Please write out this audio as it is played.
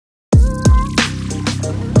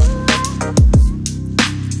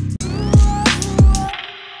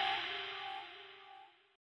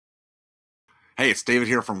Hey, it's David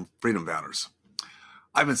here from Freedom Founders.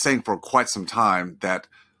 I've been saying for quite some time that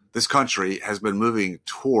this country has been moving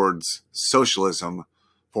towards socialism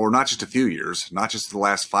for not just a few years, not just the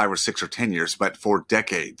last 5 or 6 or 10 years, but for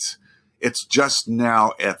decades. It's just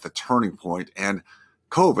now at the turning point, and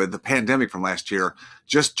COVID, the pandemic from last year,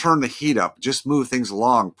 just turned the heat up, just moved things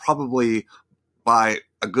along probably by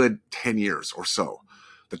a good 10 years or so.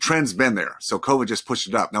 The trend's been there, so COVID just pushed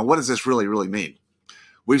it up. Now, what does this really mean?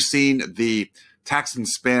 We've seen the tax and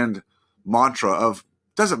spend mantra of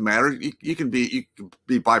doesn't matter. You can be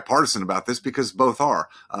bipartisan about this because both are.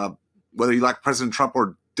 Whether you like President Trump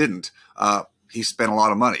or didn't, he spent a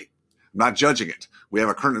lot of money. I'm not judging it. We have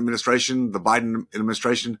a current administration, the Biden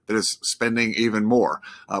administration, that is spending even more.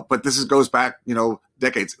 But this goes back,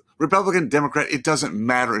 decades. Republican, Democrat, it doesn't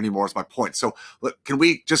matter anymore is my point. So look, can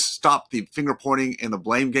we just stop the finger pointing and the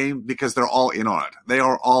blame game? Because they're all in on it. They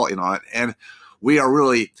are all in on it. And we are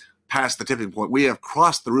really past the tipping point. We have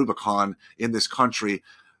crossed the Rubicon in this country.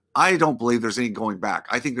 I don't believe there's any going back.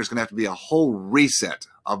 I think there's going to have to be a whole reset,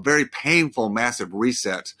 a very painful, massive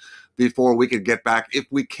reset before we can get back, if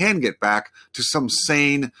we can get back to some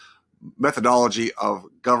sane methodology of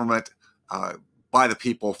government by the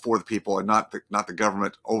people, for the people, and not the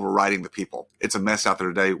government overriding the people. It's a mess out there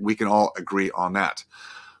today. We can all agree on that.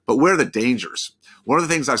 But where are the dangers? One of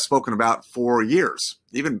the things I've spoken about for years,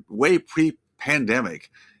 even way pre-pandemic,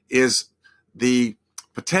 is the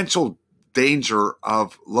potential danger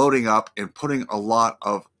of loading up and putting a lot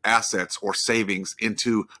of assets or savings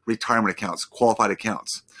into retirement accounts, qualified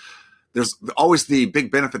accounts. There's always the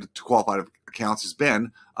big benefit to qualified accounts has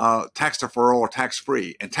been tax deferral or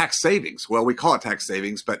tax-free, and tax savings. Well, we call it tax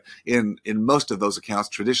savings, but in most of those accounts,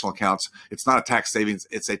 traditional accounts, it's not a tax savings,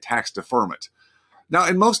 it's a tax deferment. Now,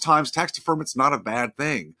 in most times, tax deferment's not a bad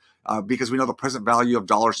thing. Because we know the present value of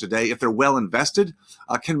dollars today, if they're well invested,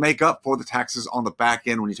 can make up for the taxes on the back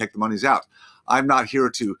end when you take the monies out. I'm not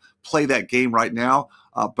here to play that game right now,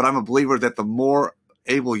 but I'm a believer that the more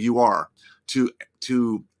able you are to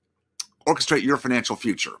orchestrate your financial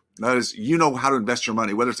future, that is, you know how to invest your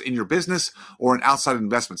money, whether it's in your business or in outside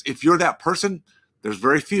investments. If you're that person, there's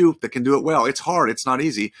very few that can do it well. It's hard. It's not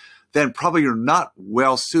easy. Then probably you're not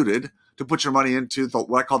well suited to put your money into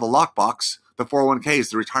what I call the lockbox, the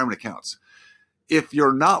 401ks, the retirement accounts. If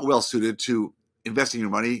you're not well suited to investing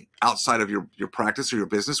your money outside of your practice or your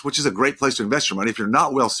business, which is a great place to invest your money, if you're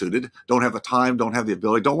not well suited, don't have the time, don't have the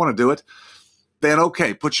ability, don't want to do it, then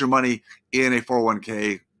okay, put your money in a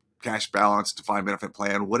 401k, cash balance, defined benefit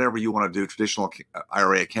plan, whatever you want to do, traditional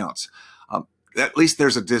IRA accounts. At least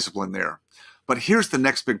there's a discipline there. But here's the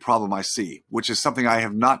next big problem I see, which is something I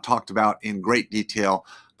have not talked about in great detail,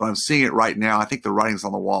 but I'm seeing it right now. I think the writing's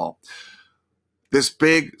on the wall. This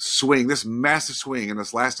big swing, this massive swing in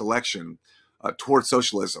this last election towards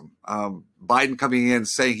socialism. Biden coming in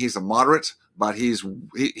saying he's a moderate, but he's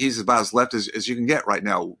about as left as you can get right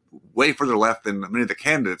now, way further left than many of the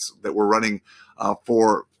candidates that were running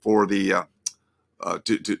to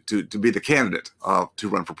be the candidate to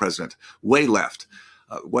run for president. Way left.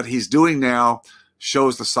 What he's doing now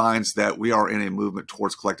shows the signs that we are in a movement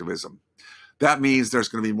towards collectivism. That means there's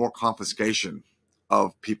going to be more confiscation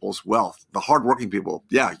of people's wealth, the hardworking people.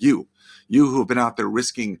 Yeah, you who have been out there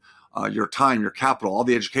risking your time, your capital, all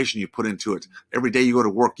the education you put into it. Every day you go to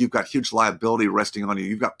work, you've got huge liability resting on you.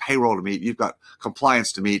 You've got payroll to meet. You've got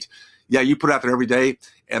compliance to meet. Yeah, you put out there every day,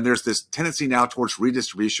 and there's this tendency now towards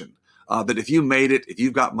redistribution. That if you made it, if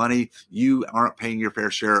you've got money, you aren't paying your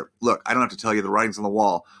fair share. Look, I don't have to tell you, the writing's on the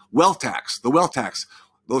wall. Wealth tax, the wealth tax.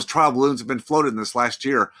 Those trial balloons have been floated in this last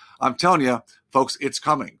year. I'm telling you, folks, it's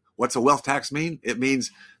coming. What's a wealth tax mean? It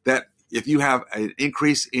means that if you have an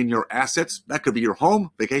increase in your assets, that could be your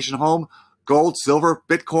home, vacation home, gold, silver,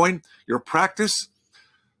 Bitcoin, your practice,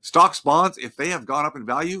 stocks, bonds, if they have gone up in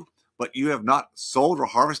value, but you have not sold or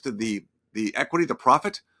harvested the equity, the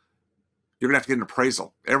profit, you're going to have to get an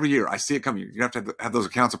appraisal every year. I see it coming. You're going to have those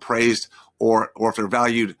accounts appraised, or if they're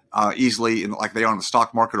valued easily, like they are in the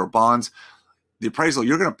stock market or bonds, the appraisal,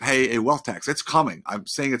 you're going to pay a wealth tax. It's coming. I'm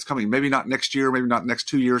saying it's coming. Maybe not next year, maybe not next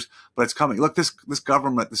 2 years, but it's coming. Look, this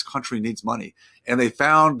government, this country needs money. And they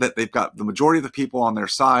found that they've got the majority of the people on their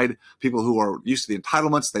side, people who are used to the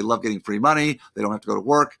entitlements. They love getting free money. They don't have to go to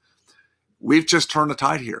work. We've just turned the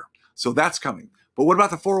tide here. So that's coming. But what about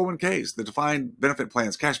the 401ks, the defined benefit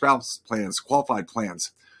plans, cash balance plans, qualified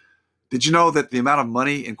plans? Did you know that the amount of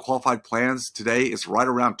money in qualified plans today is right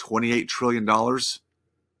around $28 trillion?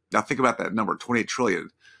 Now think about that number, 28 trillion.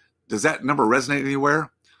 Does that number resonate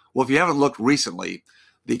anywhere? Well, if you haven't looked recently,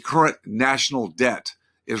 the current national debt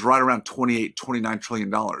is right around $28, $29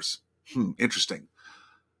 trillion. Interesting.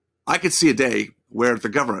 I could see a day where the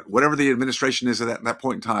government, whatever the administration is at that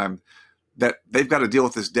point in time, that they've got to deal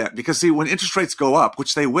with this debt. Because see, when interest rates go up,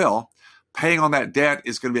 which they will, paying on that debt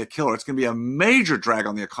is going to be a killer. It's going to be a major drag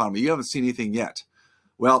on the economy. You haven't seen anything yet.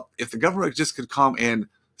 Well, if the government just could come and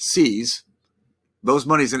seize those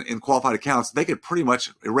monies in qualified accounts, they could pretty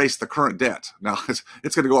much erase the current debt. Now, it's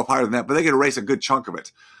going to go up higher than that, but they could erase a good chunk of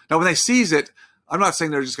it. Now, when they seize it, I'm not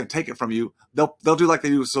saying they're just going to take it from you. They'll do like they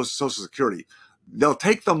do with Social Security. They'll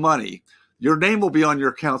take the money. Your name will be on your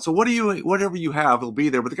account. So whatever you have will be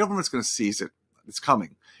there, but the government's going to seize it. It's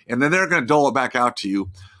coming. And then they're going to dole it back out to you,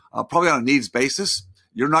 probably on a needs basis.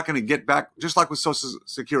 You're not going to get back, just like with Social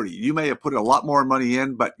Security. You may have put a lot more money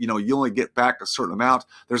in, but you only get back a certain amount.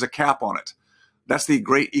 There's a cap on it. That's the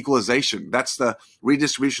great equalization. That's the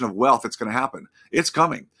redistribution of wealth that's going to happen. It's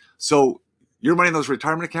coming. So your money in those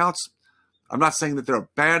retirement accounts, I'm not saying that they're a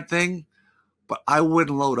bad thing, but I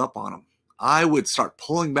wouldn't load up on them. I would start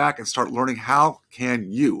pulling back and start learning how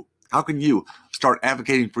can you start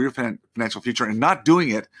advocating for your financial future and not doing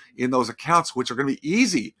it in those accounts, which are going to be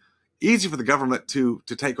easy for the government to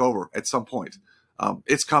take over at some point.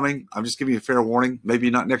 It's coming. I'm just giving you a fair warning. Maybe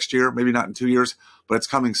not next year, maybe not in 2 years, but it's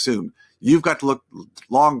coming soon. You've got to look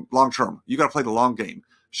long term. You got to play the long game.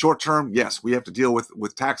 Short term, yes, we have to deal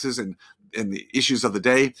with taxes and the issues of the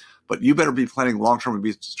day, but you better be planning long term and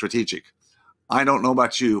be strategic. I don't know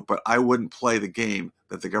about you, but I wouldn't play the game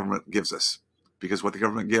that the government gives us, because what the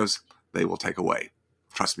government gives, they will take away.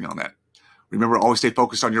 Trust me on that. Remember, always stay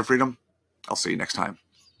focused on your freedom. I'll see you next time.